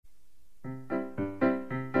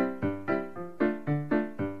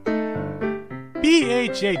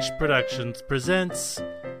KBHH Productions presents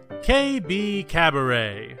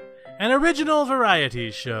KBKabaret, an original variety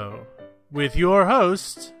show, with your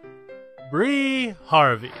host, Bree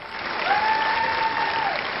Harvey.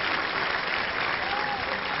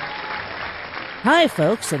 Hi,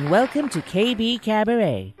 folks, and welcome to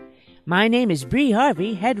KBKabaret. My name is Bree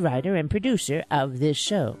Harvey, head writer and producer of this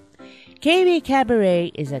show.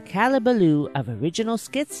 KBKabaret is a calabaloo of original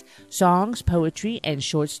skits, songs, poetry, and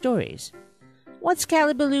short stories. What's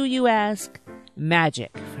calabaloo, you ask?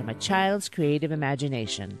 Magic from a child's creative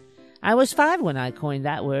imagination. I was 5 when I coined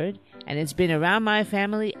that word, and it's been around my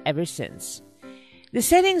family ever since. The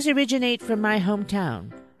settings originate from my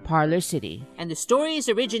hometown, Parlor City. And the stories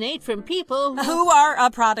originate from people who are a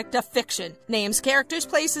product of fiction. Names, characters,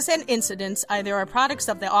 places, and incidents either are products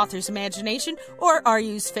of the author's imagination or are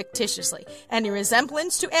used fictitiously. Any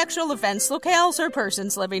resemblance to actual events, locales, or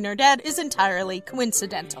persons living or dead is entirely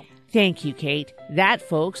coincidental. Thank you, Kate. That,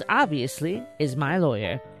 folks, obviously, is my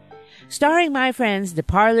lawyer. Starring my friends, the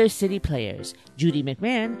Parlor City Players, Judy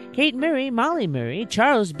McMahon, Kate Murray, Molly Murray,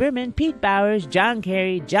 Charles Berman, Pete Bowers, John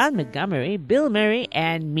Carey, John Montgomery, Bill Murray,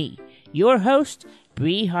 and me, your host,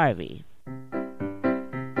 Bree Harvey.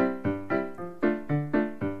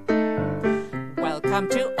 Welcome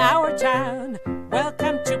to our town,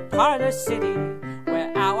 welcome to Parlor City,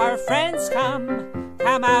 where our friends come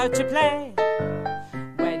out to play.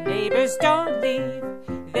 When neighbors don't leave,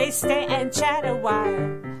 they stay and chat a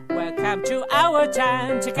while. Welcome to our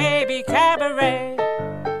town, to KBKabaret.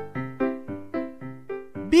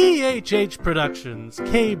 BHH Productions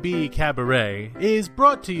KBKabaret is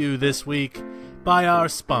brought to you this week by our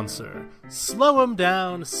sponsor, Slow 'em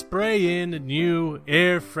Down Spray-In New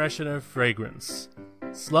Air Freshener Fragrance.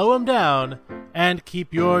 Slow 'em down and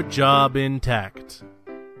keep your job intact.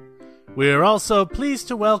 We're also pleased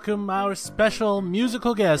to welcome our special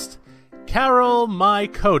musical guest, Carol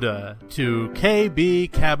Mykoda, to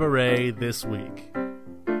KBKabaret this week.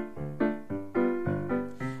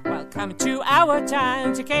 Welcome to our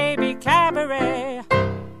town, to KBKabaret.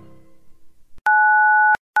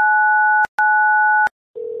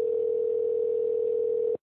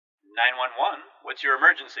 911, what's your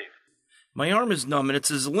emergency? My arm is numb and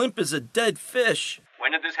it's as limp as a dead fish.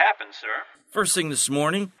 When did this happen, sir? First thing this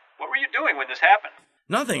morning. What were you doing when this happened?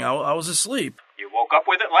 Nothing, I was asleep. You woke up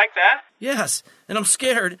with it like that? Yes, and I'm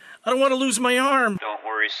scared. I don't want to lose my arm. Don't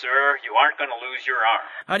worry, sir. You aren't going to lose your arm.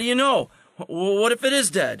 How do you know? What if it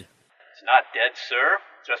is dead? It's not dead, sir.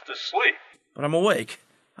 Just asleep. But I'm awake.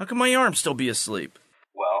 How can my arm still be asleep?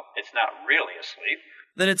 Well, it's not really asleep.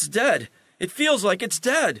 Then it's dead. It feels like it's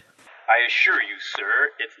dead. I assure you,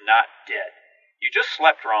 sir, it's not dead. You just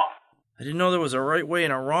slept wrong. I didn't know there was a right way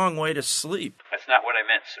and a wrong way to sleep. That's not what I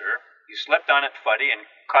meant, sir. You slept on it fuddy and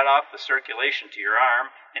cut off the circulation to your arm,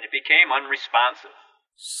 and it became unresponsive.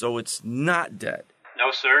 So it's not dead?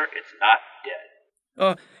 No, sir, it's not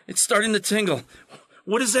dead. It's starting to tingle.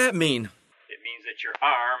 What does that mean? It means that your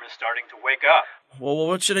arm is starting to wake up. Well,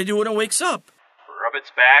 what should I do when it wakes up? Rub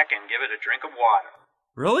its back and give it a drink of water.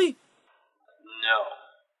 Really? No,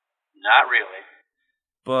 not really.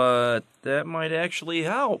 But that might actually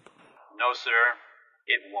help. No, sir,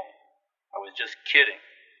 it won't. I was just kidding.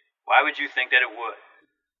 Why would you think that it would?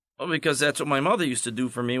 Well, because that's what my mother used to do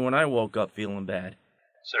for me when I woke up feeling bad.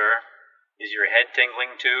 Sir, is your head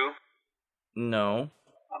tingling too? No.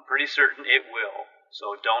 I'm pretty certain it will,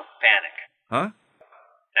 so don't panic. Huh?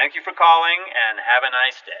 Thank you for calling, and have a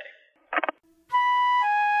nice day.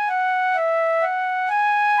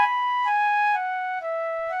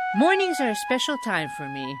 Mornings are a special time for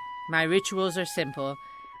me. My rituals are simple.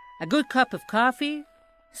 A good cup of coffee,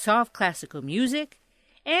 soft classical music,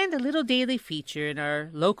 and a little daily feature in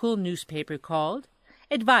our local newspaper called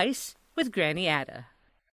Advice with Granny Ada.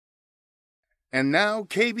 And now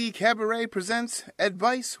KBKabaret presents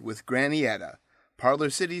Advice with Granny Ada,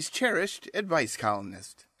 Parlor City's cherished advice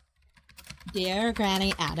columnist. Dear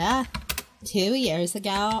Granny Ada, 2 years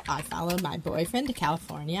ago I followed my boyfriend to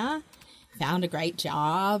California, found a great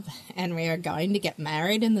job, and we are going to get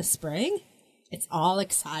married in the spring. It's all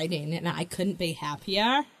exciting and I couldn't be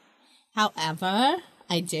happier. However,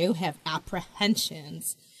 I do have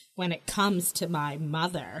apprehensions when it comes to my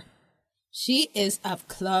mother. She is of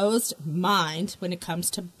closed mind when it comes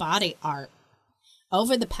to body art.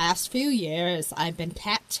 Over the past few years, I've been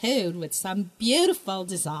tattooed with some beautiful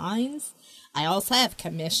designs. I also have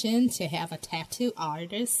commissioned to have a tattoo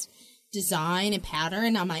artist design a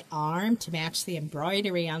pattern on my arm to match the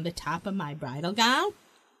embroidery on the top of my bridal gown.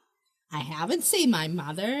 I haven't seen my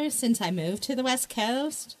mother since I moved to the West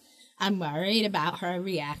Coast. I'm worried about her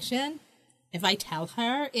reaction. If I tell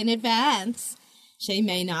her in advance, She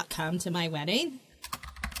may not come to my wedding.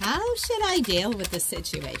 How should I deal with the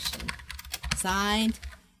situation? Signed,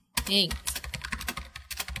 Inked.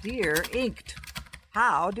 Dear Inked,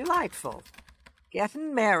 how delightful.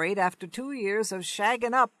 Getting married after 2 years of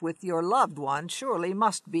shagging up with your loved one surely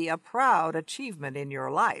must be a proud achievement in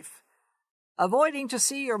your life. Avoiding to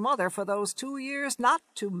see your mother for those 2 years, not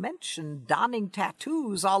to mention donning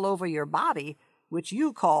tattoos all over your body, which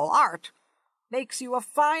you call art, makes you a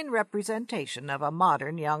fine representation of a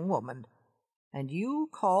modern young woman. And you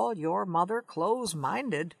call your mother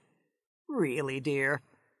close-minded? Really, dear,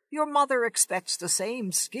 your mother expects the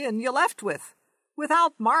same skin you left with,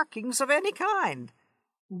 without markings of any kind.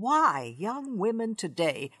 Why young women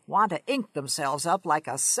today want to ink themselves up like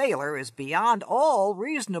a sailor is beyond all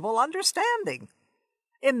reasonable understanding.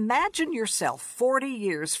 Imagine yourself 40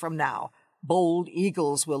 years from now. Bold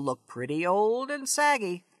eagles will look pretty old and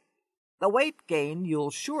saggy. The weight gain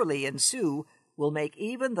you'll surely ensue will make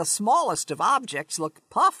even the smallest of objects look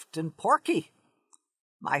puffed and porky.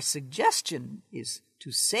 My suggestion is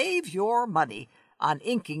to save your money on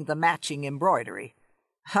inking the matching embroidery.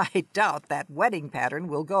 I doubt that wedding pattern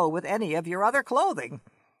will go with any of your other clothing.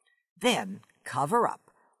 Then cover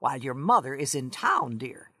up while your mother is in town,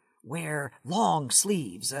 dear. Wear long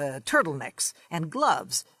sleeves, turtlenecks, and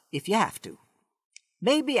gloves if you have to.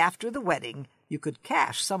 Maybe after the wedding you could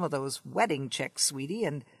cash some of those wedding checks, sweetie,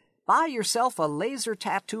 and buy yourself a laser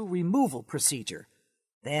tattoo removal procedure.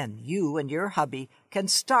 Then you and your hubby can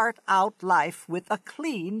start out life with a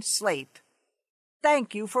clean slate.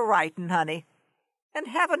 Thank you for writing, honey, and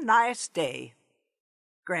have a nice day.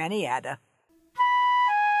 Granny Ada.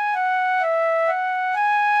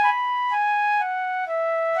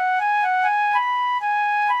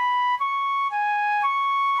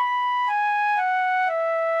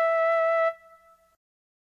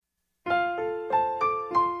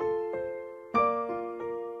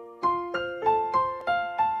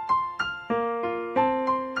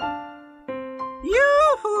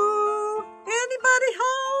 Yoo-hoo! Anybody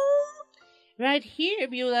home? Right here,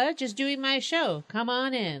 Beulah, just doing my show. Come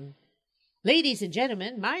on in. Ladies and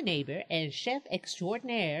gentlemen, my neighbor and chef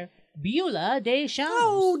extraordinaire, Beulah Deschamps.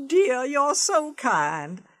 Oh, dear, you're so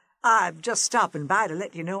kind. I'm just stopping by to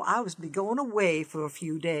let you know I was be going away for a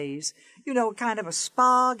few days. You know, kind of a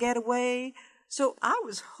spa getaway. So I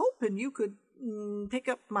was hoping you could pick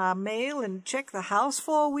up my mail and check the house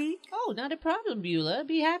for a week. Oh, not a problem, Beulah.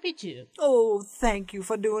 Be happy to. Oh, thank you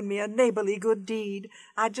for doing me a neighborly good deed.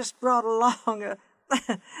 I just brought along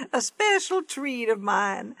a special treat of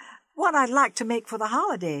mine, one I'd like to make for the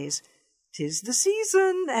holidays. 'Tis the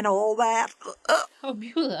season and all that. Oh,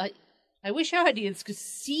 Beulah, I wish our audience could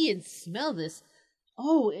see and smell this.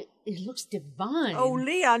 Oh, it looks divine. Oh,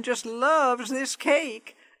 Leon just loves this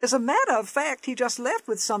cake. As a matter of fact, he just left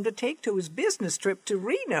with some to take to his business trip to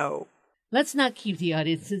Reno. Let's not keep the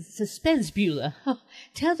audience in suspense, Beulah.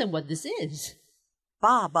 Tell them what this is.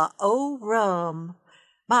 Baba O rum.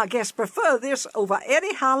 My guests prefer this over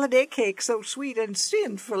any holiday cake so sweet and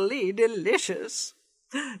sinfully delicious.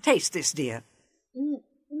 Taste this, dear. Oh,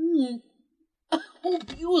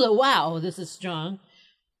 Beulah, wow, this is strong.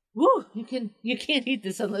 Woo, you can't eat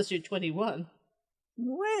this unless you're 21.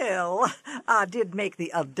 Well, I did make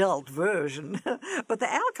the adult version, but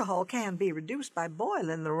the alcohol can be reduced by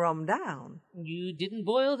boiling the rum down. You didn't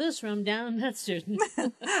boil this rum down, that's certain.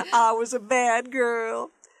 I was a bad girl,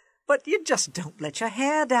 but you just don't let your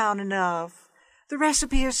hair down enough. The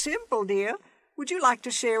recipe is simple, dear. Would you like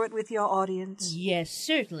to share it with your audience? Yes,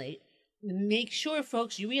 certainly. Make sure,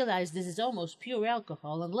 folks, you realize this is almost pure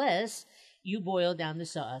alcohol unless you boil down the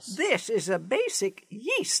sauce. This is a basic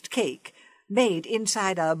yeast cake made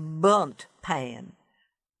inside a burnt pan.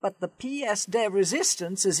 But the pièce de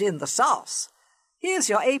resistance is in the sauce. Here's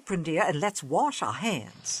your apron, dear, and let's wash our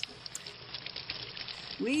hands.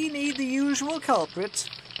 We need the usual culprits.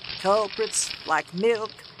 Culprits like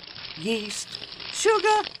milk, yeast,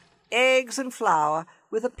 sugar, eggs, and flour,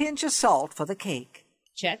 with a pinch of salt for the cake.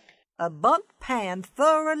 Check. A burnt pan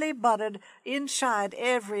thoroughly buttered inside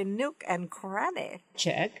every nook and cranny.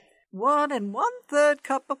 Check. 1 1/3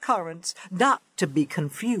 cup of currants, not to be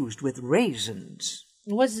confused with raisins.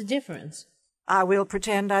 What's the difference? I will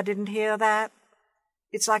pretend I didn't hear that.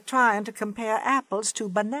 It's like trying to compare apples to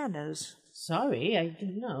bananas. Sorry, I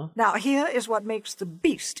didn't know. Now, here is what makes the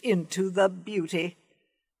beast into the beauty.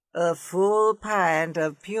 A full pint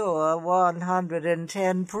of pure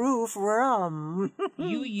 110 proof rum.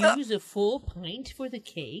 You use a full pint for the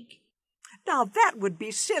cake? Now, that would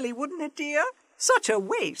be silly, wouldn't it, dear? Such a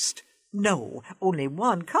waste. No, only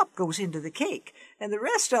 1 cup goes into the cake, and the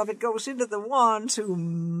rest of it goes into the ones who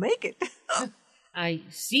make it. I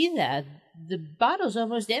see that. The bottle's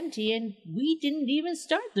almost empty, and we didn't even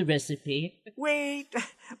start the recipe. Wait,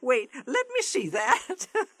 let me see that.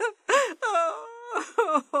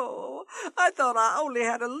 Oh, I thought I only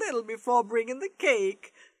had a little before bringing the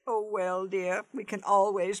cake. Oh, well, dear, we can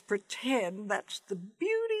always pretend. That's the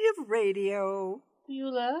beauty of radio.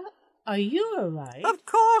 Beulah, are you all right? Of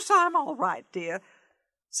course I'm all right, dear.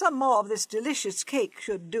 Some more of this delicious cake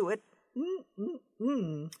should do it.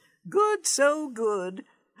 Good, so good.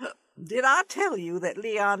 Did I tell you that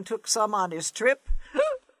Leon took some on his trip?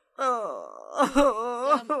 Could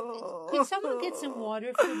someone get some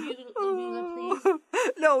water for Beulah, please?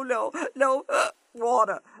 No.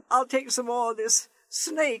 Water. I'll take some more of this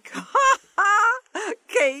snake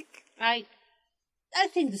cake. I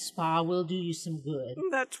think the spa will do you some good.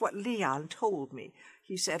 That's what Leon told me.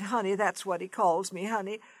 He said, honey, that's what he calls me,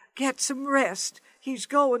 honey. Get some rest. He's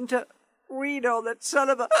going to Reno, that son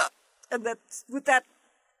of a... and that's with that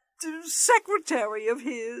secretary of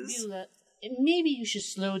his. Beulah, maybe you should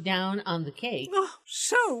slow down on the cake. Oh,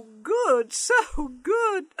 so good.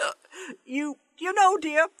 You know,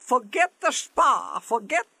 dear, forget the spa,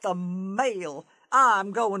 forget the mail.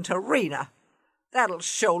 I'm going to Rena. That'll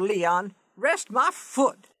show Leon. Rest my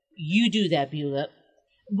foot. You do that, Beulah.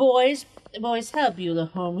 Boys, help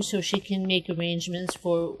Beulah home so she can make arrangements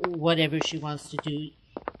for whatever she wants to do.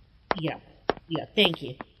 Yeah, thank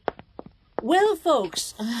you. Well,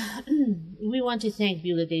 folks, we want to thank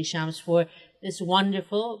Beulah Deschamps for this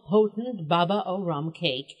wonderful, potent Baba O Rum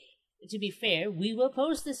cake. To be fair, we will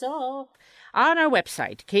post this all on our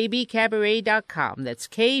website, KBKabaret.com. That's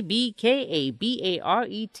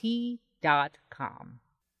KBKabaret.com.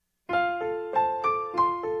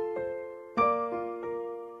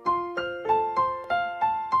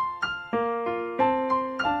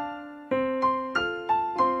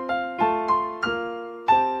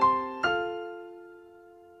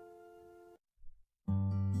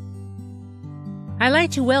 I'd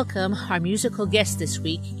like to welcome our musical guest this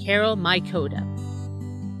week, Carol Mykota.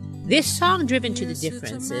 This song, Driven to the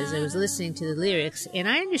Differences, I was listening to the lyrics, and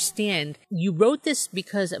I understand you wrote this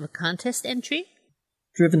because of a contest entry?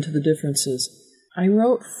 Driven to the Differences. I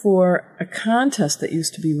wrote for a contest that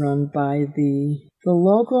used to be run by the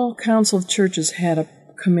local council of churches had a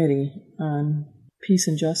committee on peace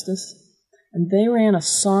and justice, and they ran a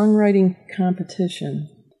songwriting competition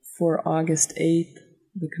for August 8th,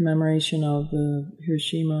 the commemoration of the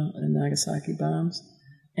Hiroshima and Nagasaki bombs,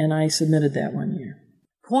 and I submitted that one year.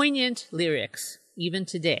 Poignant lyrics, even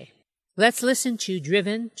today. Let's listen to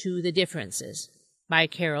Driven to the Differences by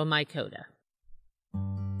Carol Mykota.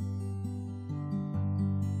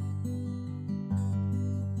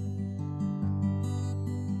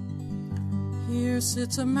 Here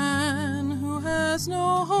sits a man who has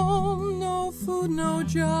no home, no food, no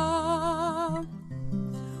job,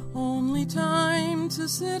 only time to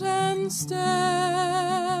sit and stare.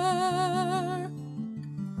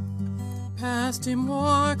 Past him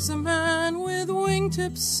walks a man with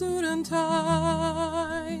wingtip suit and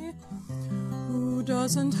tie, who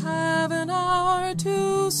doesn't have an hour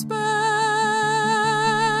to spare.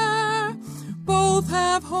 Both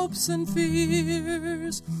have hopes and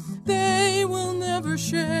fears they will never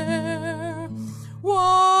share.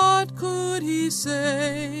 What could he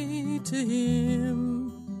say to him?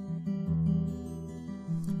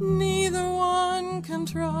 Neither one can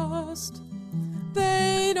trust.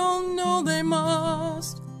 They don't know they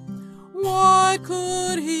must. What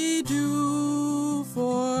could he do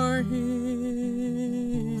for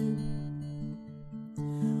him?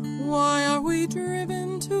 Why are we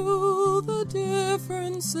driven to the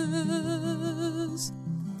differences?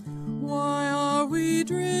 Why are we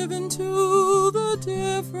driven to the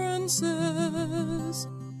differences?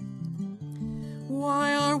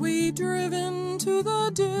 Why are we driven to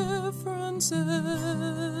the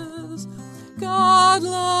differences? God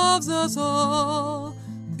loves us all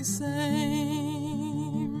the same.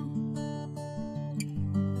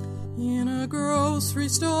 In a grocery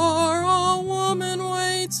store, a woman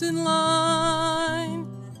waits in line,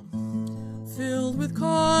 filled with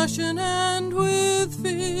caution and with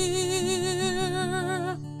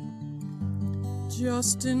fear.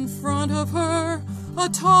 Just in front of her, a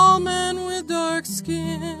tall man with dark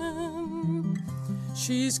skin.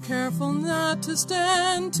 She's careful not to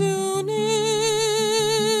stand too near.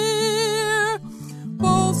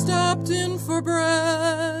 Both stopped in for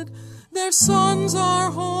bread. Their sons are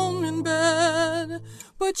home in bed,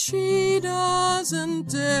 but she doesn't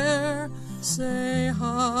dare say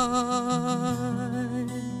hi.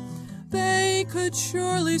 They could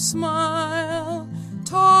surely smile,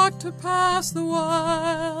 talk to pass the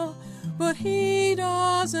while, but he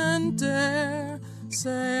doesn't dare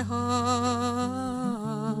say hi.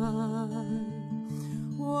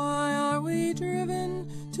 Why are we driven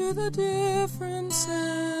to the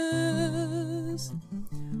differences?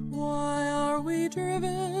 Why are we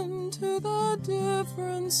driven to the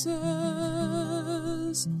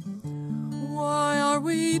differences? Why are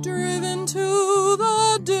we driven to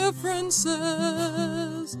the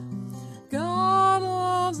differences? God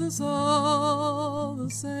loves us all the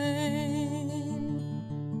same.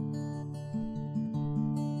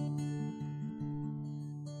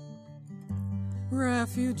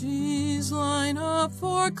 Refugees line up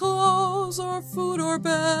for clothes or food or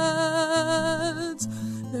beds.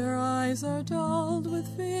 Their eyes are dulled with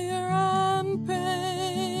fear and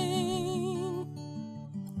pain.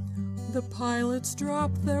 The pilots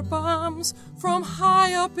drop their bombs from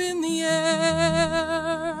high up in the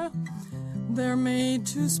air. They're made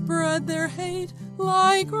to spread their hate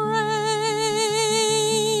like rain.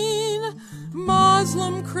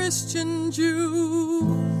 Muslim, Christian,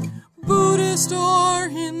 Jew, Buddhist or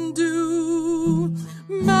Hindu,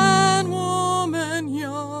 man, woman,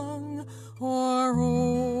 young or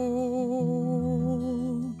old.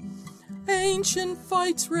 Ancient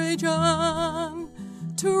fights rage on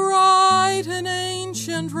to right an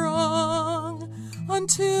ancient wrong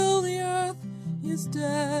until the earth is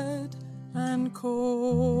dead and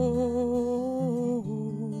cold.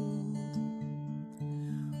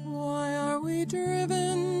 Why are we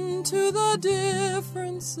driven to the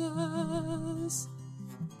differences?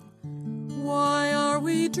 Why are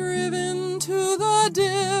we driven to the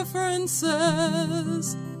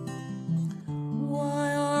differences?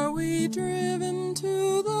 Why are we driven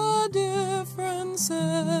to the differences?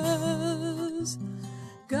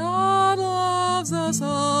 God loves us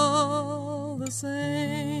all the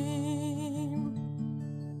same.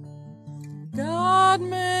 God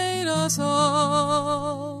made us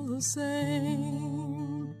all the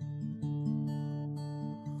same.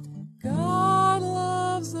 God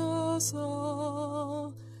loves us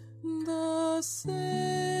all the same.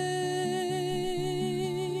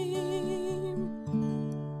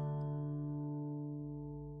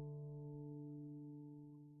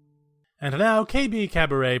 And now KB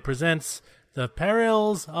Cabaret presents The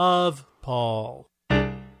Perils of Paul.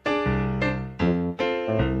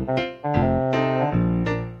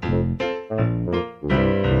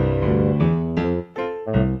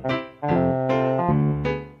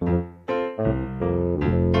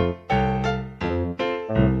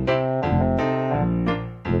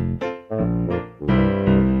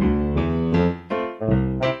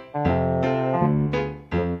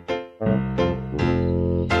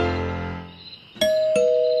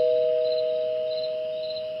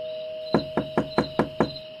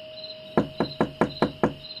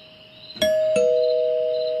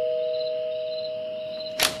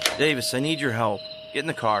 Davis, I need your help. Get in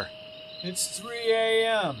the car. It's 3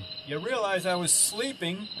 a.m. You realize I was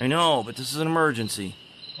sleeping. I know, but this is an emergency.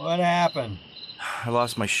 What happened? I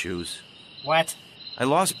lost my shoes. What? I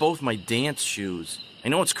lost both my dance shoes. I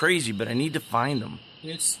know it's crazy, but I need to find them.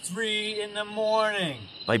 It's 3 a.m.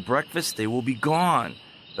 By breakfast, they will be gone.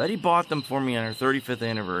 Betty bought them for me on her 35th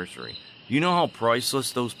anniversary. You know how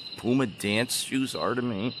priceless those Puma dance shoes are to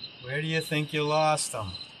me? Where do you think you lost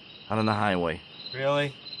them? Out on the highway.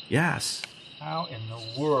 Really? Yes. How in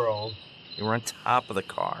the world? They were on top of the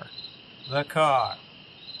car. The car.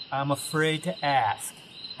 I'm afraid to ask.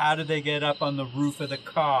 How did they get up on the roof of the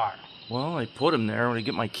car? Well, I put them there to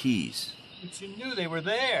get my keys. But you knew they were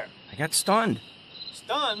there. I got stunned.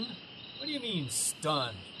 Stunned? What do you mean,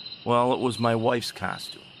 stunned? Well, it was my wife's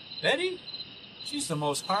costume. Betty? She's the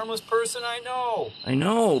most harmless person I know. I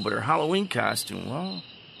know, but her Halloween costume, well,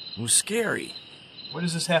 it was scary. What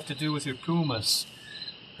does this have to do with your Pumas?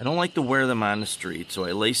 I don't like to wear them on the street, so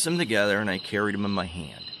I laced them together and I carried them in my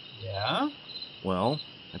hand. Yeah? Well,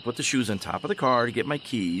 I put the shoes on top of the car to get my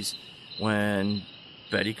keys when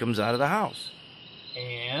Betty comes out of the house.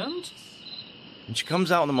 And she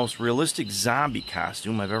comes out in the most realistic zombie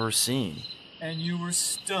costume I've ever seen. And you were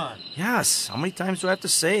stunned. Yes. How many times do I have to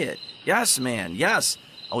say it? Yes, man. Yes.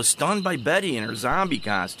 I was stunned by Betty in her zombie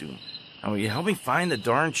costume. Now, will you help me find the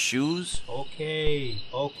darn shoes? Okay.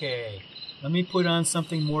 Let me put on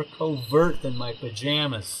something more covert than my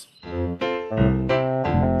pajamas.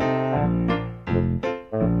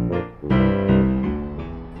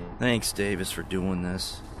 Thanks, Davis, for doing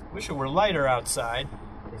this. Wish it were lighter outside.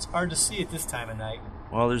 It's hard to see at this time of night.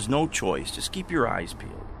 Well, there's no choice. Just keep your eyes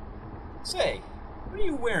peeled. Say, what are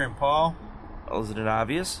you wearing, Paul? Well, isn't it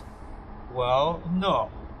obvious? Well, no.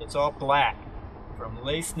 It's all black. From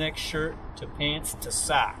lace neck shirt to pants to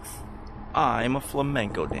socks. I'm a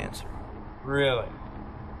flamenco dancer. Really?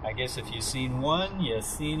 I guess if you've seen one, you've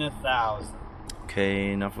seen 1,000.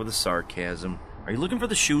 Okay, enough with the sarcasm. Are you looking for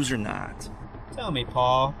the shoes or not? Tell me,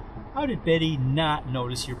 Paul, how did Betty not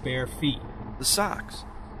notice your bare feet? The socks.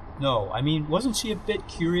 No, I mean, wasn't she a bit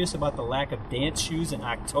curious about the lack of dance shoes in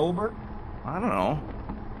October? I don't know.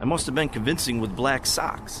 I must have been convincing with black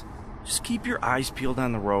socks. Just keep your eyes peeled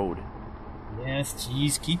on the road. Yes,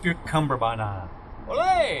 geez, keep your cummerbund on. Well,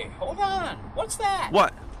 hey, hold on. What's that?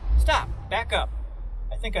 What? Stop. Back up.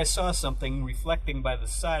 I think I saw something reflecting by the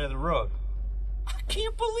side of the road. I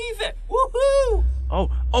can't believe it. Woohoo!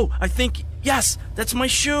 Oh, I think, yes, that's my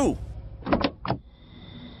shoe.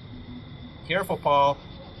 Careful, Paul.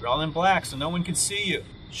 You're all in black so no one can see you.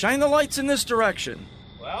 Shine the lights in this direction.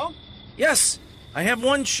 Well? Yes, I have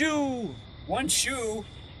one shoe. One shoe?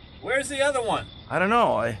 Where's the other one? I don't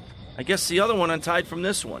know. I guess the other one untied from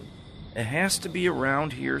this one. It has to be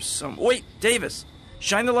around here some... Wait, Davis,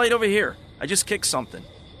 shine the light over here. I just kicked something.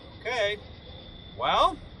 Okay.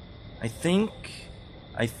 Well? I think...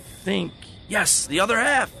 Yes, the other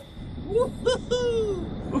half. Woo-hoo-hoo!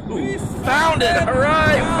 We Found it!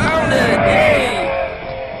 Hooray! Found it! Yay!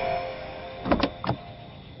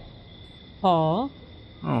 Paul?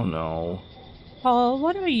 Oh, no. Paul,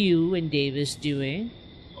 what are you and Davis doing?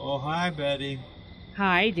 Oh, hi, Betty.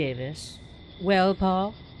 Hi, Davis. Well,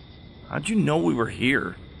 Paul? How'd you know we were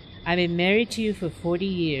here? I've been married to you for 40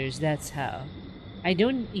 years, that's how. I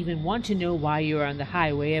don't even want to know why you're on the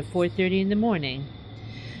highway at 4:30 in the morning.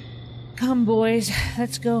 Come, boys,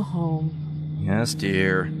 let's go home. Yes,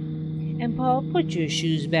 dear. And Paul, put your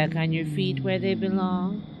shoes back on your feet where they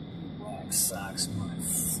belong. Black socks, my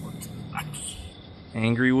foot.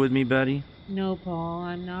 Angry with me, Betty? No, Paul,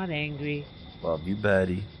 I'm not angry. Love you,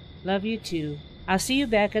 Betty. Love you too. I'll see you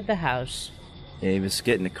back at the house. Davis,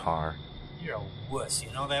 get in the car. You're a wuss,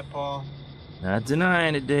 you know that, Paul? Not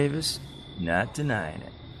denying it, Davis. Not denying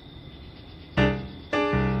it.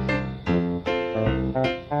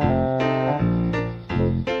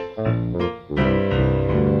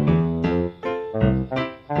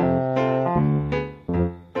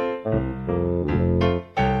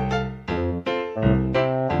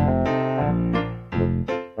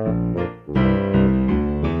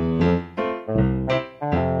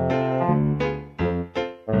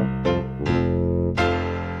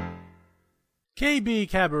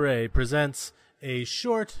 KBKabaret presents A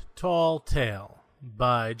Short, Tall Tale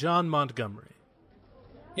by John Montgomery.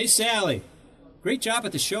 Hey, Sally. Great job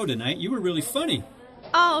at the show tonight. You were really funny.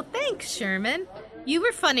 Oh, thanks, Sherman. You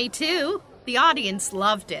were funny, too. The audience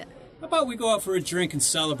loved it. How about we go out for a drink and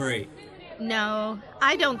celebrate? No,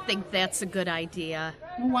 I don't think that's a good idea.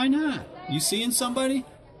 Well, why not? You seeing somebody?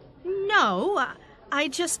 No, I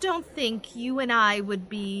just don't think you and I would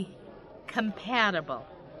be compatible.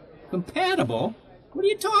 Compatible? What are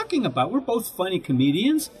you talking about? We're both funny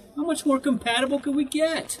comedians. How much more compatible could we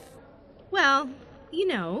get? Well, you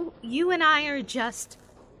know, you and I are just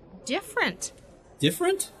different.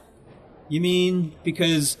 Different? You mean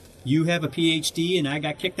because you have a PhD and I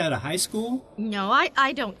got kicked out of high school? No,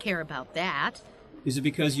 I don't care about that. Is it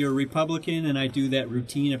because you're a Republican and I do that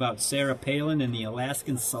routine about Sarah Palin and the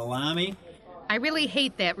Alaskan salami? I really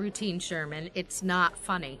hate that routine, Sherman. It's not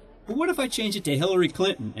funny. But what if I change it to Hillary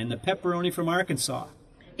Clinton and the pepperoni from Arkansas?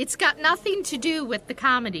 It's got nothing to do with the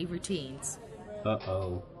comedy routines.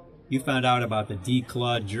 Uh-oh. You found out about the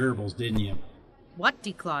declawed gerbils, didn't you? What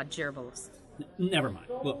declawed gerbils? Never mind.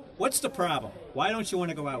 Look, what's the problem? Why don't you want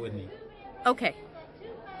to go out with me? Okay.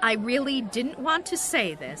 I really didn't want to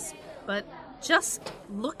say this, but just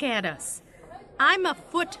look at us. I'm a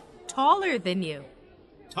foot taller than you.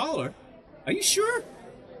 Taller? Are you sure?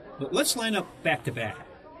 But let's line up back to back.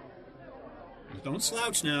 Don't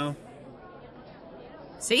slouch now.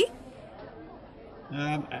 See?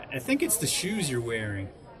 I think it's the shoes you're wearing.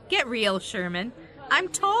 Get real, Sherman. I'm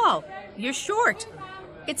tall. You're short.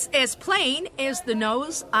 It's as plain as the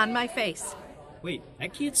nose on my face. Wait, I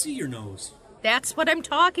can't see your nose. That's what I'm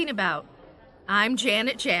talking about. I'm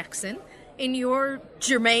Janet Jackson, and you're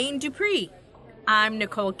Jermaine Dupri. I'm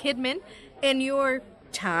Nicole Kidman, and you're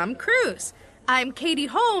Tom Cruise. I'm Katie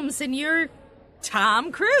Holmes, and you're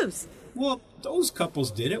Tom Cruise. Well, those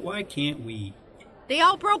couples did it. Why can't we? They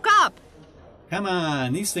all broke up. Come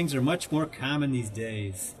on, these things are much more common these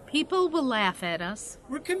days. People will laugh at us.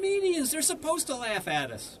 We're comedians. They're supposed to laugh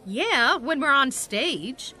at us. Yeah, when we're on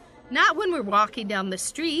stage. Not when we're walking down the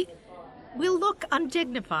street. We'll look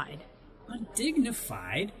undignified.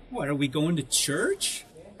 Undignified? What, are we going to church?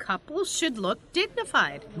 Couples should look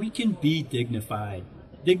dignified. We can be dignified.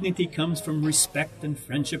 Dignity comes from respect and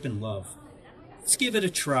friendship and love. Let's give it a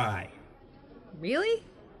try. Really?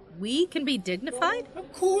 We can be dignified?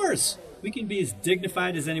 Of course. We can be as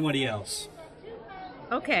dignified as anybody else.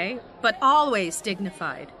 Okay, but always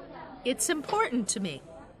dignified. It's important to me.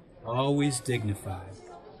 Always dignified.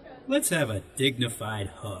 Let's have a dignified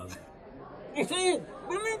hug. Let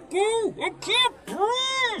me go! I can't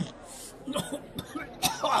breathe!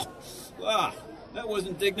 That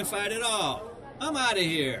wasn't dignified at all. I'm out of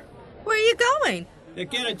here. Where are you going? To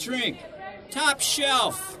get a drink. Top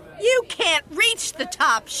shelf. You can't reach the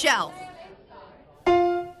top shelf.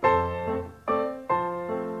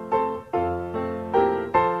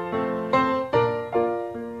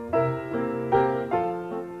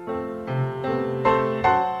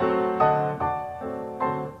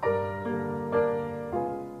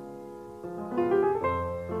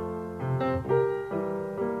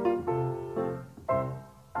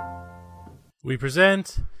 We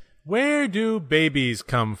present Where Do Babies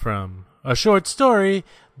Come From? A short story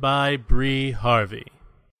by Bree Harvey.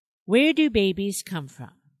 Where do babies come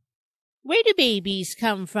from? Where do babies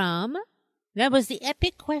come from? That was the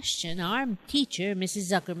epic question our teacher, Mrs.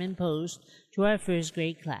 Zuckerman, posed to our first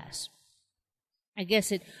grade class. I guess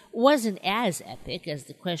it wasn't as epic as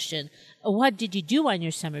the question, what did you do on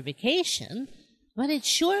your summer vacation? But it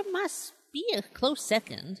sure must be a close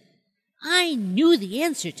second. I knew the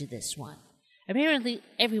answer to this one. Apparently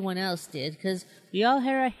everyone else did, because we all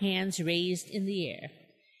had our hands raised in the air.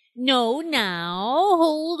 No, now,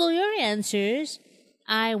 hold all your answers.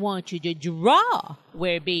 I want you to draw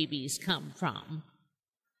where babies come from.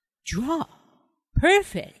 Draw.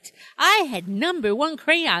 Perfect. I had #1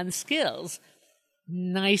 crayon skills.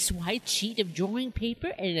 Nice white sheet of drawing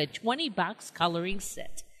paper and a 20-box coloring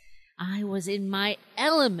set. I was in my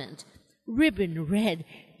element. Ribbon red,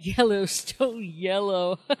 Yellowstone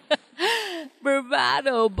yellow,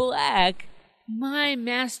 bravado black. My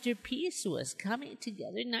masterpiece was coming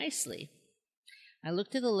together nicely. I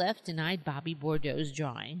looked to the left and eyed Bobby Bordeaux's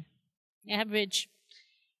drawing. Average.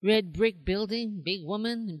 Red brick building, big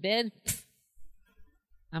woman in bed.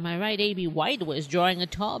 On my right, A.B. White was drawing a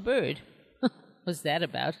tall bird. What's that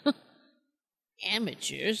about?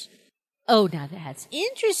 Amateurs. Oh, now that's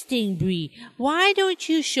interesting, Bree. Why don't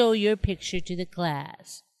you show your picture to the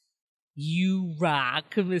class? You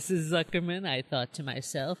rock, Mrs. Zuckerman, I thought to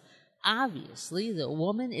myself. Obviously, the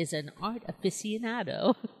woman is an art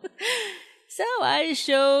aficionado. So I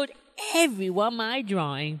showed everyone my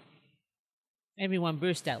drawing. Everyone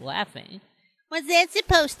burst out laughing. What's that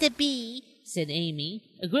supposed to be? Said Amy.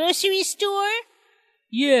 A grocery store?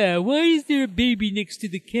 Yeah, why is there a baby next to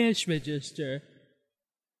the cash register?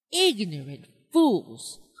 Ignorant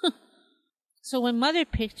fools. So when Mother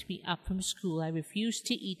picked me up from school, I refused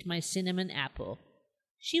to eat my cinnamon apple.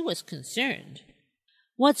 She was concerned.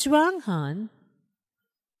 What's wrong, hon?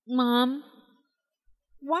 Mom,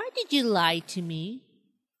 why did you lie to me?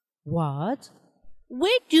 What?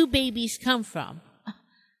 Where do babies come from?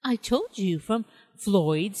 I told you, from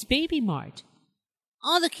Floyd's Baby Mart.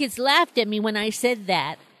 All the kids laughed at me when I said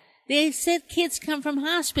that. They said kids come from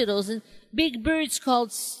hospitals and big birds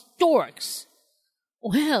called storks.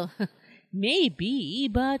 Well, maybe,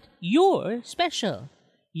 but you're special.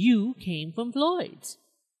 You came from Floyd's.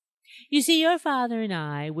 You see, your father and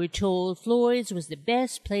I were told Floyd's was the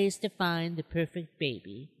best place to find the perfect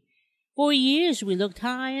baby. For years we looked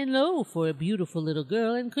high and low for a beautiful little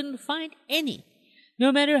girl and couldn't find any,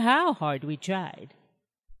 no matter how hard we tried.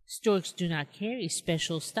 Storks do not carry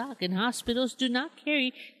special stock, and hospitals do not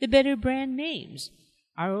carry the better brand names.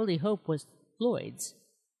 Our only hope was Floyd's.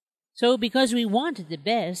 So because we wanted the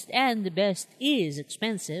best, and the best is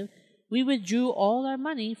expensive, we withdrew all our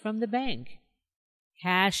money from the bank.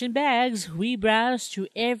 Cash in bags, we browsed through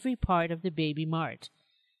every part of the Baby Mart.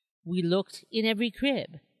 We looked in every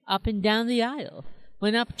crib, up and down the aisle,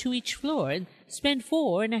 went up to each floor, and spent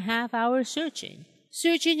 4.5 hours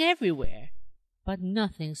searching everywhere. But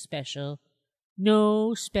nothing special.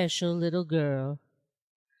 No special little girl.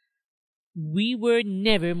 We were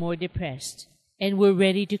never more depressed, and were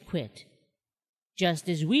ready to quit. Just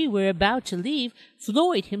as we were about to leave,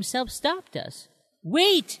 Floyd himself stopped us.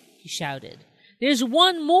 Wait, he shouted. There's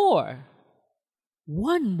one more.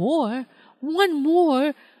 One more? One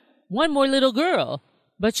more little girl.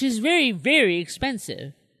 But she's very, very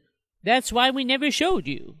expensive. That's why we never showed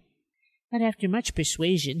you. But after much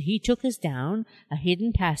persuasion, he took us down a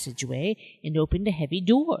hidden passageway and opened a heavy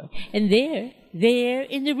door. And there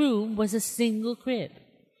in the room was a single crib.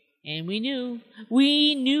 And we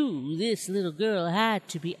knew this little girl had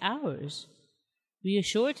to be ours. We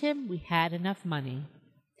assured him we had enough money.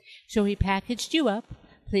 So he packaged you up,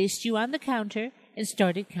 placed you on the counter, and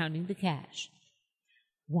started counting the cash.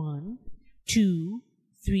 1, 2,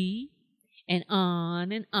 3, and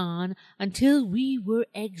on until we were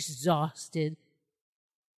exhausted.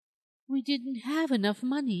 We didn't have enough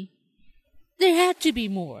money. There had to be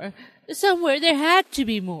more. Somewhere there had to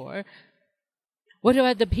be more. What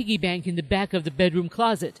about the piggy bank in the back of the bedroom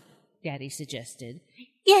closet? Daddy suggested.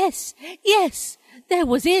 Yes, that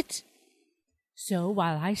was it. So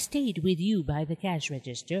while I stayed with you by the cash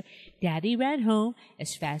register, Daddy ran home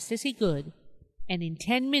as fast as he could, and in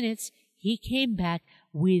 10 minutes he came back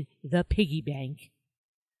with the piggy bank.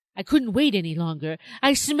 I couldn't wait any longer.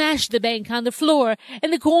 I smashed the bank on the floor,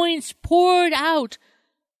 and the coins poured out.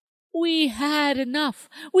 We had enough.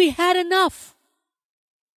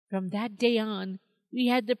 From that day on, we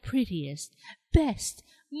had the prettiest, best,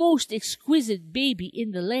 most exquisite baby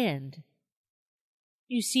in the land.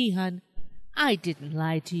 You see, hon, I didn't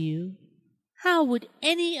lie to you. How would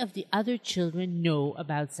any of the other children know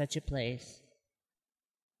about such a place?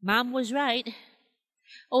 Mom was right.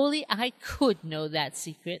 Only I could know that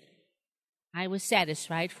secret. I was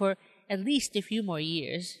satisfied for at least a few more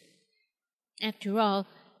years. After all,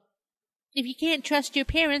 if you can't trust your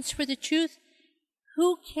parents for the truth,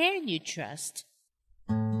 who can you trust?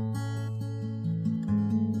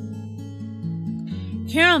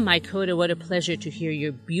 Carol Mykota, what a pleasure to hear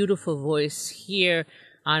your beautiful voice here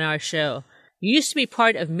on our show. You used to be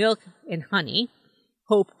part of Milk and Honey.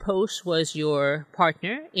 Hope Post was your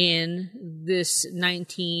partner in this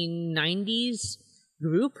 1990s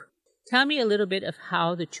group. Tell me a little bit of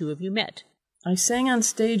how the two of you met. I sang on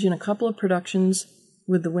stage in a couple of productions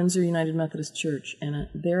with the Windsor United Methodist Church, and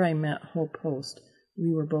there I met Hope Post.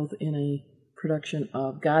 We were both in a production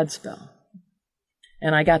of Godspell.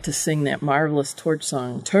 And I got to sing that marvelous torch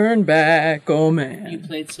song, Turn Back, Oh Man. You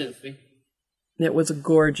played Sophie. It was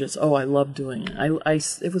gorgeous. Oh, I loved doing it.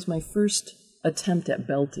 It was my first attempt at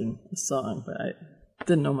belting a song, but I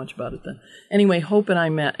didn't know much about it then. Anyway, Hope and I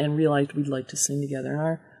met and realized we'd like to sing together.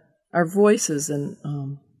 And our voices, and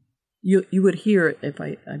you would hear it if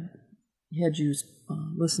I had you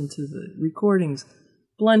listen to the recordings,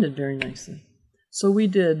 blended very nicely. So we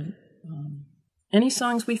did any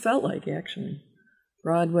songs we felt like, actually.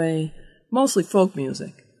 Broadway, mostly folk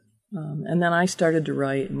music. And then I started to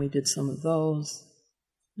write, and we did some of those.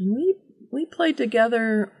 And we played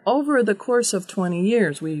together over the course of 20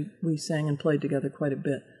 years. We sang and played together quite a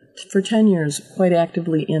bit. For 10 years, quite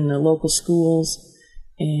actively in the local schools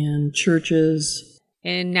and churches.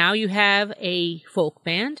 And now you have a folk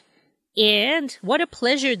band. And what a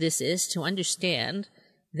pleasure this is to understand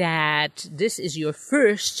that this is your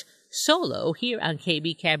first solo here on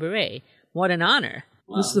KB Cabaret. What an honor.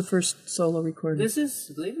 Wow. This is the first solo recording. This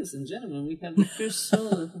is, ladies and gentlemen, we have the first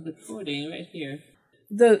solo recording right here.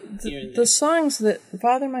 The songs that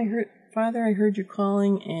Father, I Heard You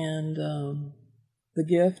Calling, and The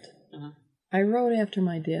Gift, I wrote after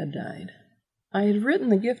my dad died. I had written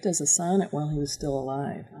The Gift as a sonnet while he was still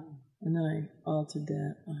alive, and then I altered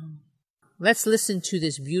that. Let's listen to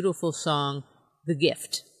this beautiful song, The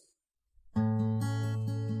Gift.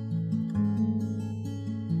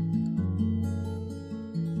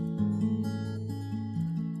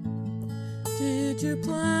 Did you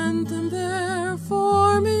plant them there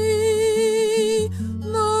for me?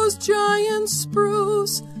 Those giant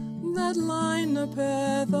spruce that line the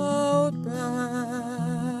path out back.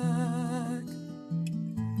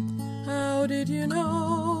 How did you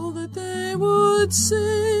know that they would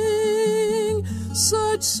sing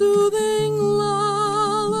such soothing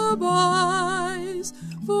lullabies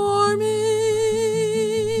for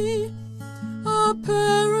me? A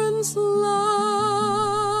parent's love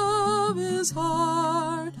is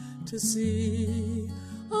hard to see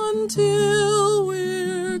until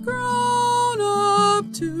we're grown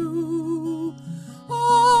up too.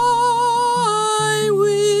 Oh, I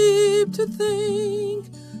weep to think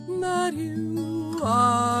that you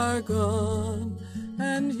are gone,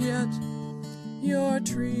 and yet your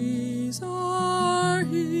trees are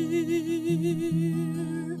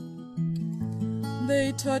here.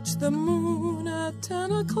 They touch the moon at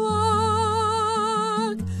 10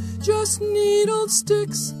 o'clock, just needled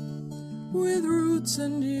sticks with roots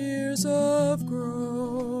and years of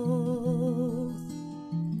growth.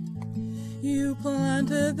 You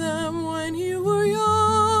planted them when you were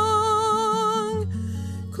young.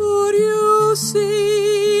 Could you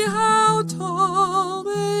see how tall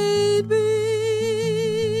they'd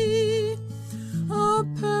be? A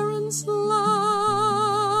parent's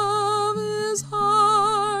love is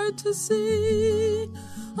hard to see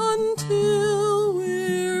until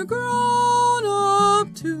we're grown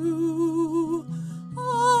up too.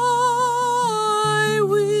 I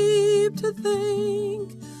weep to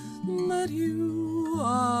think that you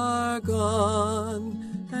are gone,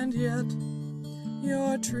 and yet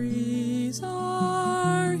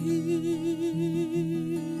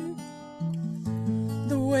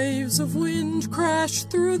waves of wind crash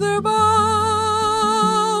through their bows.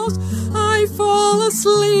 I fall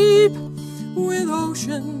asleep with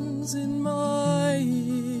oceans in my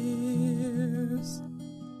ears.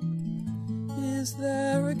 Is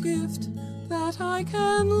there a gift that I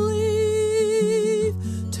can leave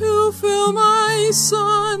to fill my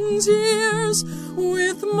son's years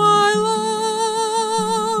with my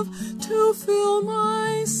love? To fill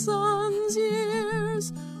my son's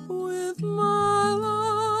years with my love.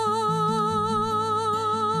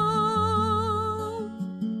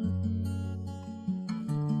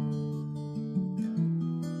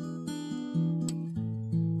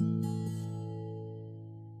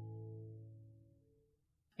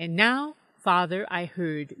 And now, Father, I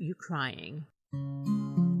heard you crying.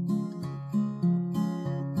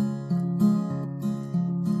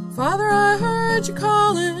 Father, I heard you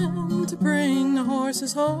calling to bring the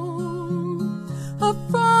horses home, up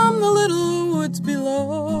from the little woods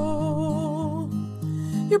below.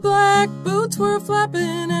 Your black boots were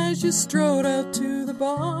flapping as you strode out to the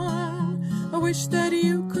barn. I wish that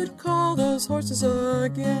you could call those horses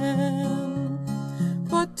again.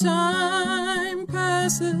 But time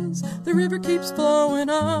passes, the river keeps flowing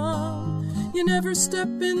on. You never step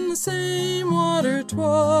in the same water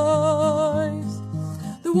twice.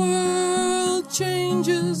 The world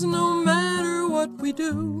changes no matter what we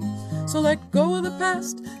do, so let go of the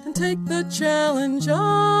past and take the challenge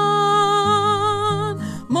on.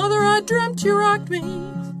 Mother, I dreamt you rocked me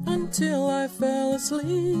until I fell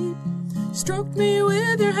asleep. You stroked me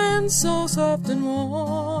with your hands so soft and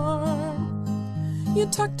warm. You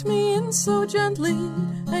tucked me in so gently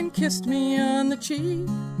and kissed me on the cheek.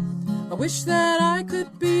 I wish that I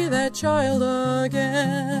could be that child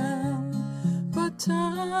again. But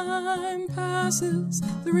time passes,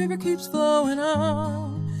 the river keeps flowing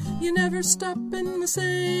on. You never step in the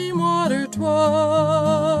same water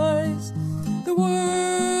twice. The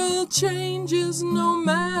world changes no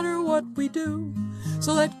matter what we do,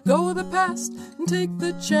 so let go of the past and take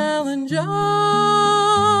the challenge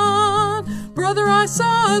on. Brother, I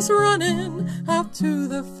saw us running out to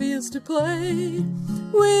the fields to play.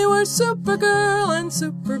 We were Supergirl and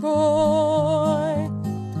Superboy.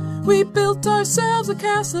 We built ourselves a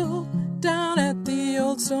castle down at the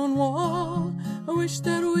old stone wall. I wish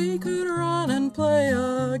that we could run and play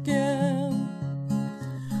again.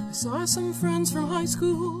 I saw some friends from high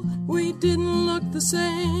school, we didn't look the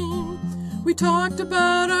same. We talked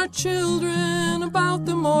about our children, about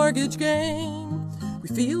the mortgage game. We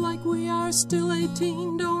feel like we are still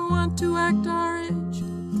 18, don't want to act our age.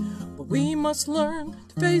 But we must learn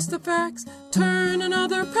to face the facts, turn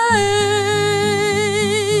another page.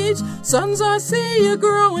 Sons, I see you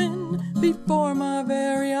growing before my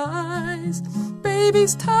very eyes.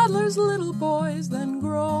 Babies, toddlers, little boys, then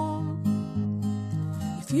grown.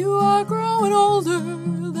 If you are growing older,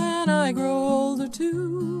 then I grow older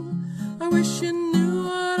too. I wish you knew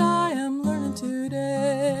what I am learning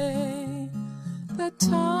today. That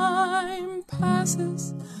time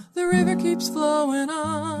passes, the river keeps flowing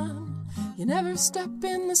on. You never step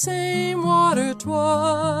in the same water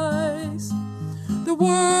twice. The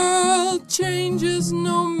world changes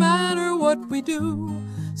no matter what we do,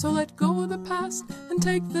 so let go of the past and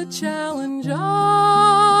take the challenge on.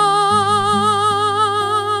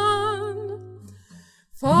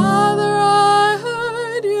 Father, I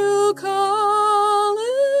heard you calling.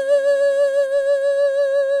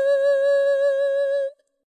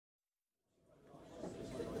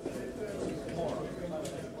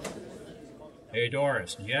 Hey,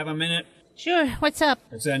 Doris, do you have a minute? Sure, what's up?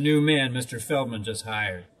 It's that new man Mr. Feldman just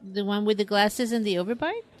hired. The one with the glasses and the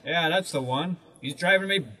overbite? Yeah, that's the one. He's driving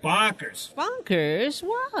me bonkers. Bonkers?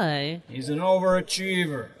 Why? He's an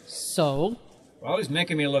overachiever. So? Well, he's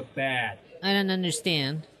making me look bad. I don't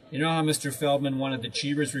understand. You know how Mr. Feldman wanted the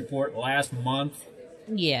Cheevers report last month?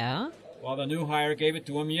 Yeah? Well, the new hire gave it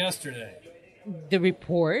to him yesterday. The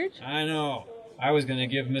report? I know. I was going to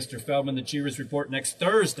give Mr. Feldman the Cheevers report next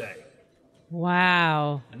Thursday.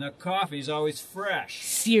 Wow. And the coffee's always fresh.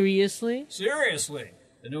 Seriously? Seriously.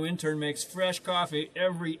 The new intern makes fresh coffee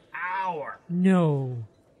every hour. No.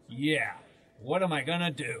 Yeah. What am I going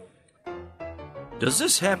to do? Does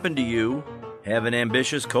this happen to you? Have an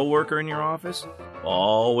ambitious coworker in your office?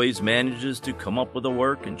 Always manages to come up with the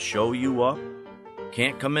work and show you up?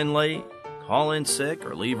 Can't come in late, call in sick,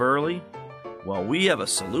 or leave early? Well, we have a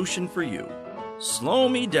solution for you. Slow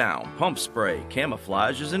Me Down Pump Spray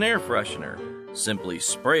camouflages an air freshener. Simply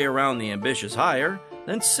spray around the ambitious hire,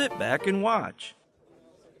 then sit back and watch.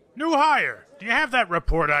 New hire, do you have that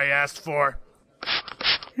report I asked for?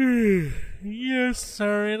 Yes,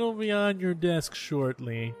 sir. It'll be on your desk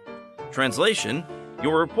shortly. Translation,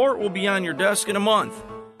 Your report will be on your desk in a month.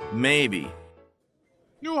 Maybe.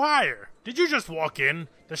 New hire. Did you just walk in?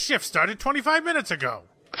 The shift started 25 minutes ago.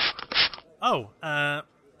 No,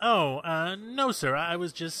 sir. I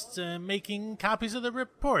was just making copies of the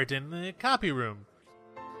report in the copy room.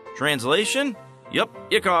 Translation? Yep,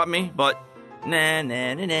 you caught me, but nah.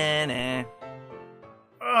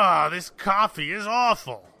 This coffee is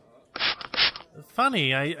awful.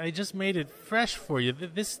 Funny, I just made it fresh for you.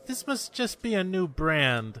 This must just be a new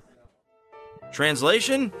brand.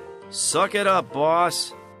 Translation? Suck it up,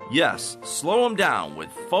 boss. Yes, slow 'em down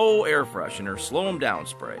with faux air freshener slow 'em down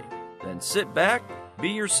spray. Then sit back, be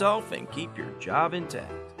yourself, and keep your job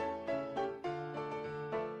intact.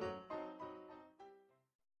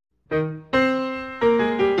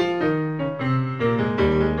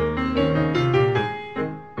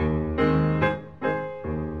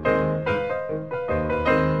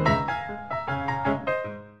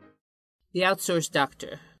 The outsourced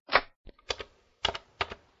doctor.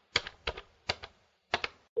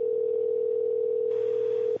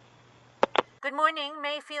 Good morning,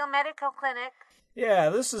 Mayfield Medical Clinic. Yeah,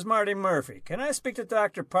 this is Marty Murphy. Can I speak to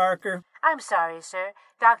Dr. Parker? I'm sorry, sir.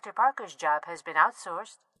 Dr. Parker's job has been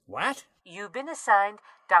outsourced. What? You've been assigned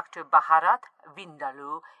Dr. Bharat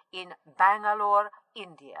Vindalu in Bangalore,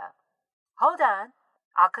 India. Hold on.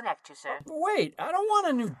 I'll connect you, sir. Wait, I don't want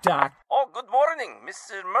a new doc. Oh, good morning,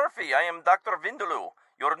 Mr. Murphy. I am Dr. Vindaloo,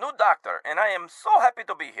 your new doctor, and I am so happy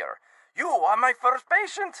to be here. You are my first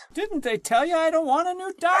patient. Didn't they tell you I don't want a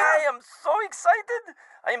new doc? I am so excited.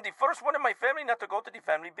 I am the first one in my family not to go to the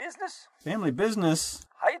family business. Family business?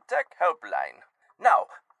 High-tech helpline. Now,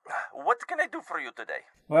 what can I do for you today?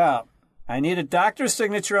 Well, I need a doctor's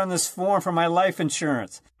signature on this form for my life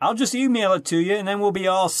insurance. I'll just email it to you, and then we'll be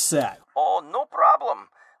all set. Oh, no problem.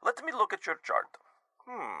 Let me look at your chart.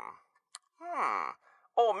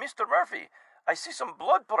 Oh, Mr. Murphy, I see some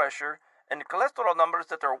blood pressure and cholesterol numbers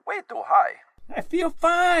that are way too high. I feel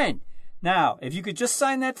fine. Now, if you could just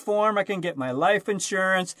sign that form, I can get my life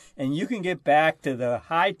insurance, and you can get back to the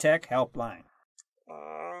high-tech helpline.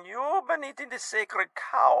 You've been eating the sacred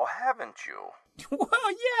cow, haven't you?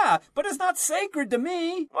 Well, yeah, but it's not sacred to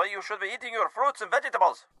me. Well, you should be eating your fruits and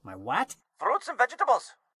vegetables. My what? Fruits and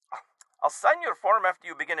vegetables. I'll sign your form after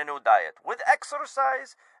you begin a new diet, with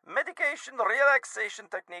exercise, medication, relaxation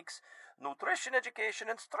techniques, nutrition education,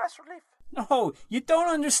 and stress relief. No, you don't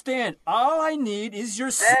understand. All I need is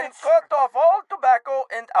your... Then cut off all tobacco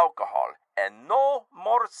and alcohol, and no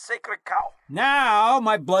more sacred cow. Now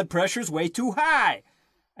my blood pressure's way too high.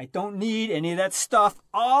 I don't need any of that stuff.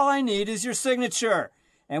 All I need is your signature.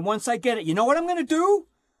 And once I get it, you know what I'm going to do?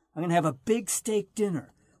 I'm going to have a big steak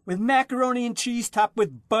dinner with macaroni and cheese topped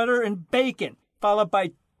with butter and bacon, followed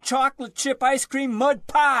by chocolate chip ice cream mud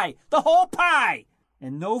pie, the whole pie,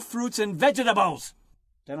 and no fruits and vegetables.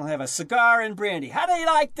 Then I'll have a cigar and brandy. How do you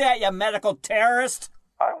like that, you medical terrorist?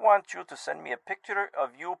 I want you to send me a picture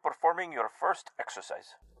of you performing your first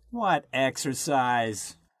exercise. What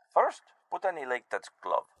exercise? First, put on a leg touch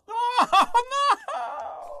glove. Oh,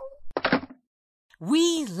 no!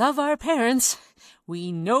 We love our parents.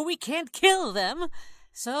 We know we can't kill them.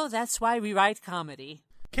 So that's why we write comedy.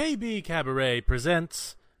 KB Cabaret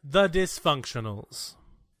presents The Dysfunctionals.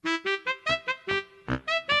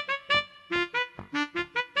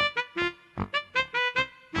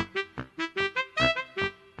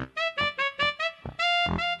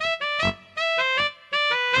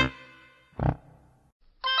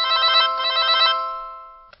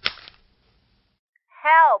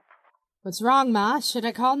 Help! What's wrong, Ma? Should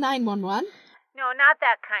I call 911? No, not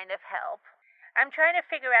that kind of help. I'm trying to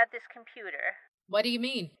figure out this computer. What do you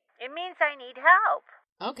mean? It means I need help.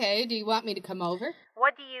 Okay, do you want me to come over?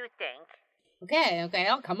 What do you think? Okay,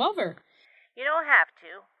 I'll come over. You don't have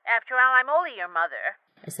to. After all, I'm only your mother.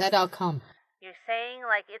 I said I'll come. You're saying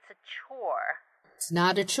like it's a chore. It's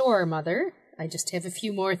not a chore, Mother. I just have a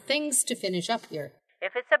few more things to finish up here.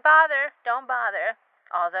 If it's a bother, don't bother.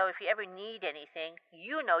 Although if you ever need anything,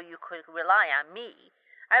 you know you could rely on me.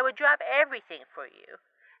 I would drop everything for you.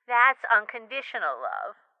 That's unconditional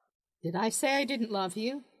love. Did I say I didn't love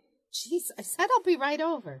you? Jeez, I said I'll be right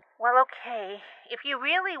over. Well, okay, if you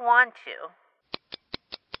really want to.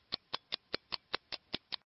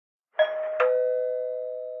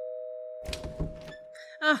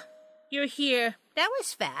 Oh, you're here. That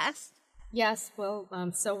was fast. Yes, well,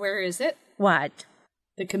 so where is it? What?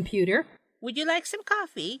 The computer. Would you like some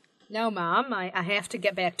coffee? No, Mom, I have to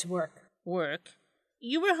get back to work. Work?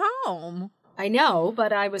 You were home. I know,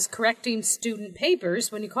 but I was correcting student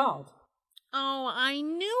papers when you called. Oh, I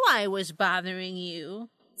knew I was bothering you.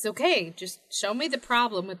 It's okay. Just show me the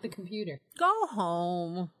problem with the computer. Go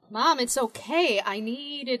home. Mom, it's okay. I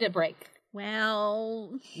needed a break.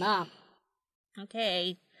 Well... Mom.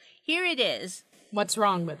 Okay. Here it is. What's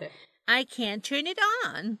wrong with it? I can't turn it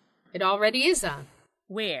on. It already is on.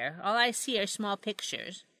 Where? All I see are small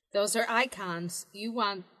pictures. Those are icons. You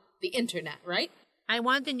want the internet, right? I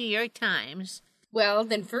want the New York Times. Well,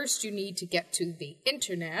 then first you need to get to the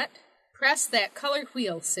internet. Press that colored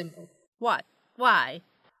wheel symbol. What? Why?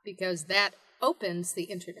 Because that opens the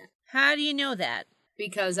internet. How do you know that?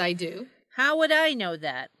 Because I do. How would I know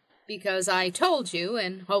that? Because I told you,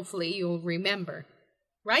 and hopefully you'll remember.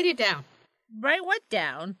 Write it down. Write what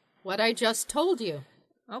down? What I just told you.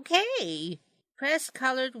 Okay. Press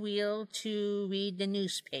colored wheel to read the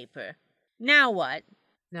newspaper. Now what?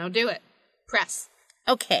 Now do it. Press.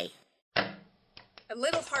 Okay. A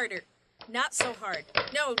little harder. Not so hard.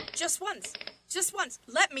 No, just once. Just once.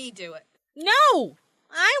 Let me do it. No!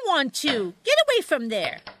 I want to. Get away from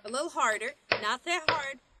there. A little harder. Not that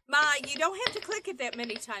hard. Ma, you don't have to click it that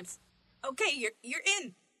many times. Okay, you're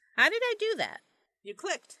in. How did I do that? You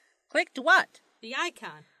clicked. Clicked what? The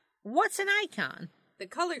icon. What's an icon? The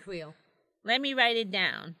color wheel. Let me write it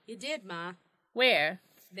down. You did, Ma. Where?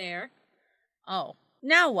 There. Oh.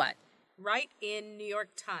 Now what? Right in New York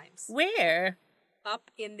Times. Where?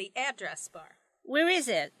 Up in the address bar. Where is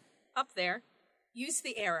it? Up there. Use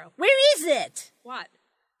the arrow. Where is it? What?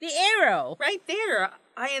 The arrow. Right there.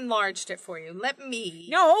 I enlarged it for you. Let me.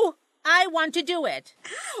 No, I want to do it.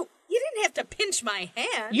 Ow! You didn't have to pinch my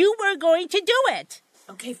hand. You were going to do it.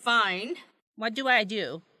 Okay, fine. What do I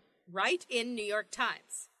do? Right in New York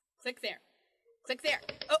Times. Click there. Click there.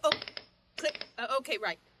 Oh. Click. Okay,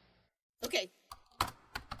 right. Okay.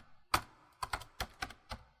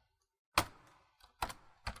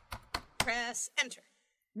 Press enter.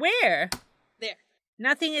 Where? There.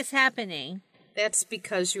 Nothing is happening. That's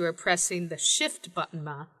because you are pressing the shift button,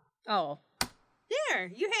 Ma. Oh. There,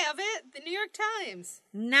 you have it. The New York Times.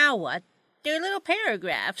 Now what? They're little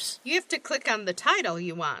paragraphs. You have to click on the title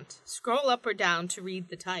you want. Scroll up or down to read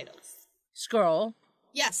the titles. Scroll?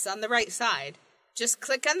 Yes, on the right side. Just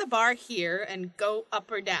click on the bar here and go up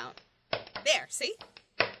or down. There, see?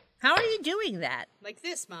 How are you doing that? Like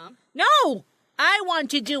this, Mom. No! I want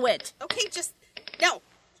to do it. Okay, just... No.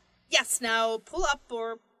 Yes, now pull up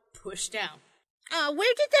or push down.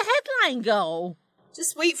 Where did the headline go?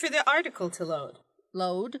 Just wait for the article to load.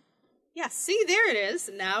 Load? Yes, see, there it is.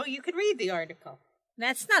 Now you can read the article.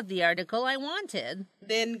 That's not the article I wanted.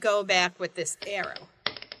 Then go back with this arrow.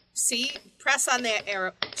 See? Press on that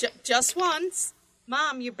arrow. Just once.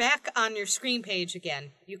 Mom, you're back on your screen page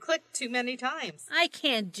again. You clicked too many times. I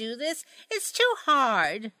can't do this. It's too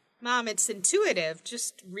hard. Mom, it's intuitive.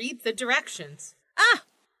 Just read the directions. Ah!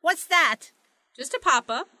 What's that? Just a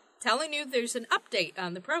pop-up telling you there's an update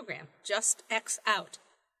on the program. Just X out.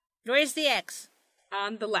 Where's the X?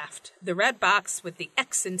 On the left. The red box with the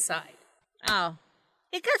X inside. Oh.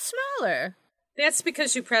 It got smaller. That's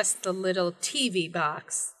because you pressed the little TV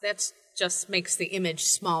box. That just makes the image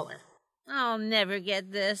smaller. I'll never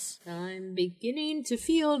get this. I'm beginning to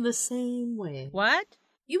feel the same way. What?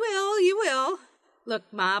 You will. Look,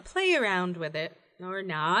 Ma, play around with it. Or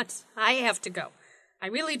not. I have to go. I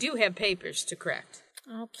really do have papers to correct.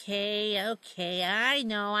 Okay. I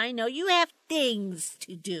know. You have things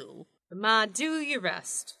to do. Ma, do your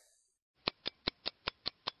rest.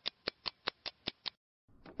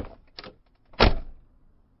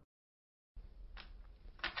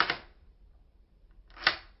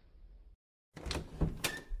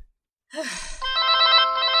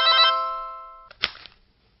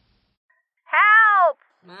 Help!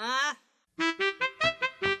 Ma?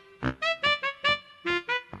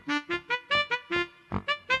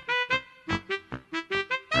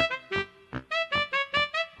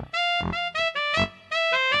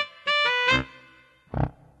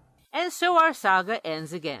 And so our saga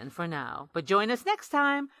ends again for now. But join us next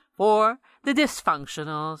time for The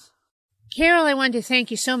Dysfunctionals. Carol, I want to thank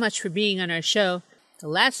you so much for being on our show. The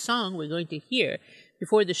last song we're going to hear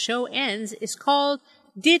before the show ends is called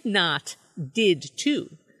Did Not, Did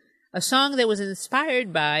To, a song that was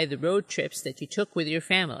inspired by the road trips that you took with your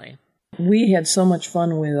family. We had so much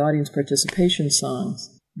fun with audience participation songs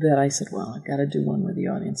that I said, well, I've got to do one where the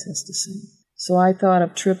audience has to sing. So I thought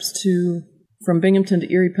of trips from Binghamton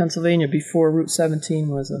to Erie, Pennsylvania, before Route 17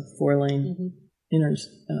 was a four-lane,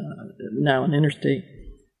 now an interstate,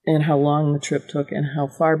 and how long the trip took and how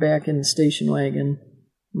far back in the station wagon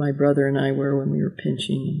my brother and I were when we were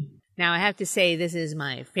pinching. Now, I have to say this is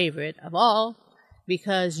my favorite of all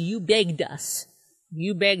because you begged us.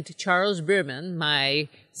 You begged Charles Berman, my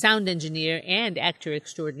sound engineer and actor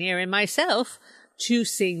extraordinaire, and myself to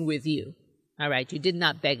sing with you. All right, you did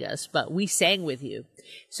not beg us, but we sang with you.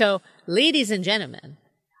 So, ladies and gentlemen,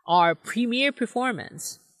 our premiere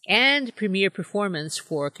performance and premiere performance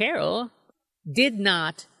for Carol did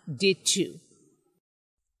not, did to.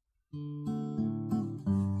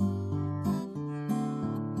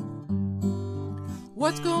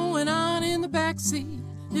 What's going on in the backseat?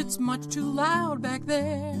 It's much too loud back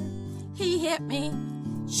there. He hit me.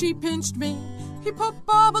 She pinched me. He put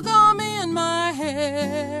bubble gum in my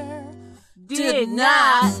hair. Did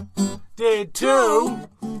not. Did to.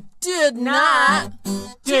 Did not.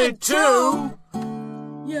 Did to.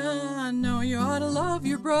 Yeah, I know you ought to love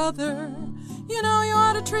your brother. You know you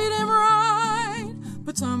ought to treat him right.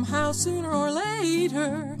 But somehow, sooner or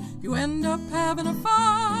later, you end up having a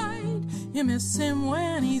fight. You miss him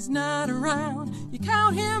when he's not around. You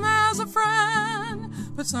count him as a friend.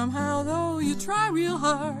 But somehow, though you try real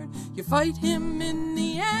hard, you fight him in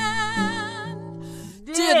the end.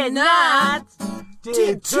 Did not.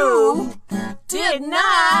 Did to. Did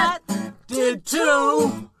not. Did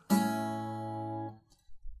to.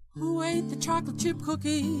 Who ate the chocolate chip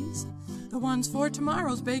cookies? The ones for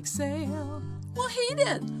tomorrow's bake sale. Well, he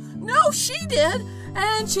did. No, she did.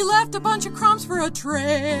 And she left a bunch of crumbs for a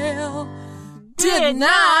trail. Did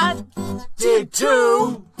not. Did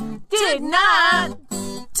to. Did not.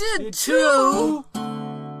 Did to.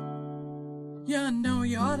 You know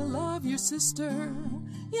you ought to love your sister.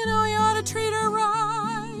 You know you ought to treat her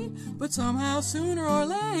right. But somehow, sooner or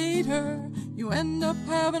later, you end up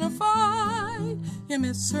having a fight. You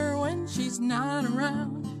miss her when she's not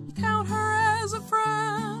around. You count her as a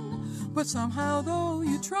friend. But somehow, though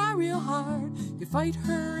you try real hard, you fight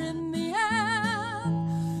her in the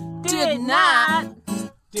end. Did not.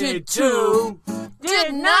 Did to.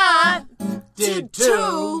 Did not. Did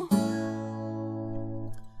to.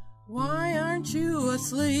 Why aren't you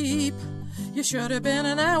asleep? You should have been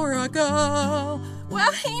an hour ago.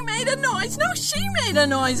 Well, he made a noise. No, she made a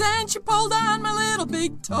noise. And she pulled on my little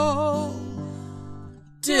big toe.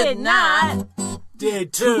 Did not.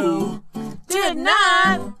 Did to. Did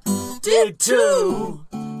not. Did to.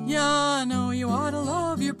 Yeah, I know you ought to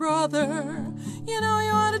love your brother. You know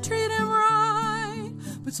you ought to treat him right.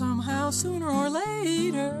 But somehow, sooner or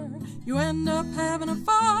later, you end up having a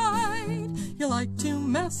fight. You like to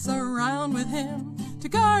mess around with him to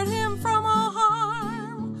guard him from all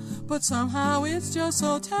harm. But somehow it's just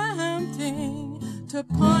so tempting to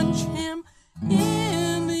punch him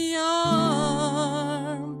in the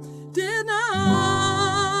arm. Did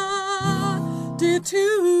not, did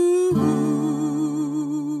to.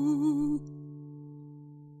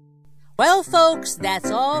 Well, folks,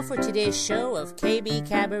 that's all for today's show of KB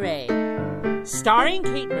Cabaret. Starring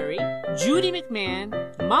Kate Murray, Judy McMahon,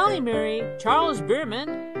 Molly Murray, Charles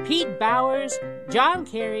Berman, Pete Bowers, John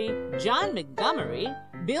Carey, John Montgomery,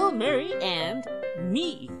 Bill Murray, and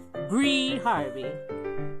me, Bree Harvey.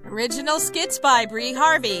 Original skits by Bree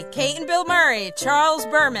Harvey, Kate and Bill Murray, Charles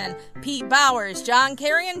Berman, Pete Bowers, John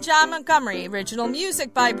Carey, and John Montgomery. Original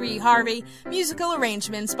music by Bree Harvey. Musical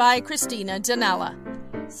arrangements by Christina Danella.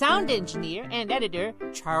 Sound engineer and editor,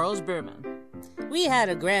 Charles Berman. We had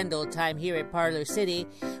a grand old time here at Parlor City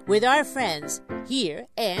with our friends here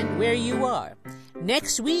and where you are.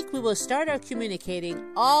 Next week, we will start our communicating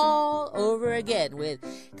all over again with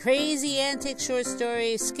crazy antic short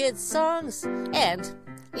stories, skits, songs, and,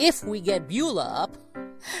 if we get Beulah up,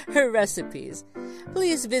 her recipes.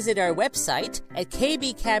 Please visit our website at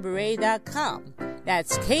kbkabaret.com.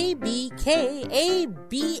 That's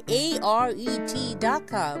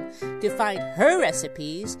KBKabaret.com to find her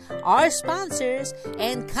recipes, our sponsors,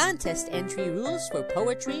 and contest entry rules for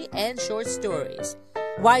poetry and short stories.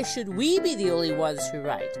 Why should we be the only ones who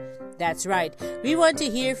write? That's right, we want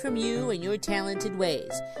to hear from you and your talented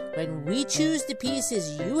ways. When we choose the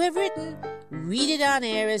pieces you have written, read it on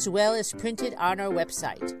air as well as print it on our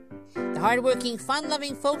website. The hardworking,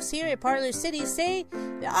 fun-loving folks here at Parlor City say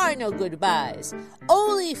there are no goodbyes,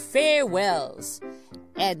 only farewells.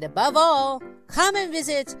 And above all, come and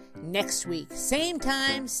visit next week, same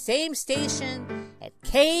time, same station, at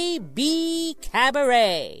KB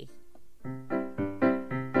Cabaret.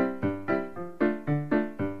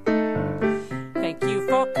 Thank you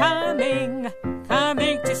for coming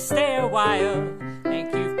to stay a while.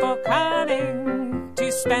 Thank you for coming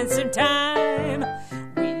to spend some time.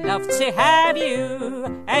 We love to have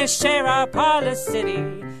you and share our Parlor City.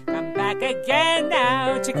 Come back again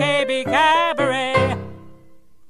now to KB Cabaret.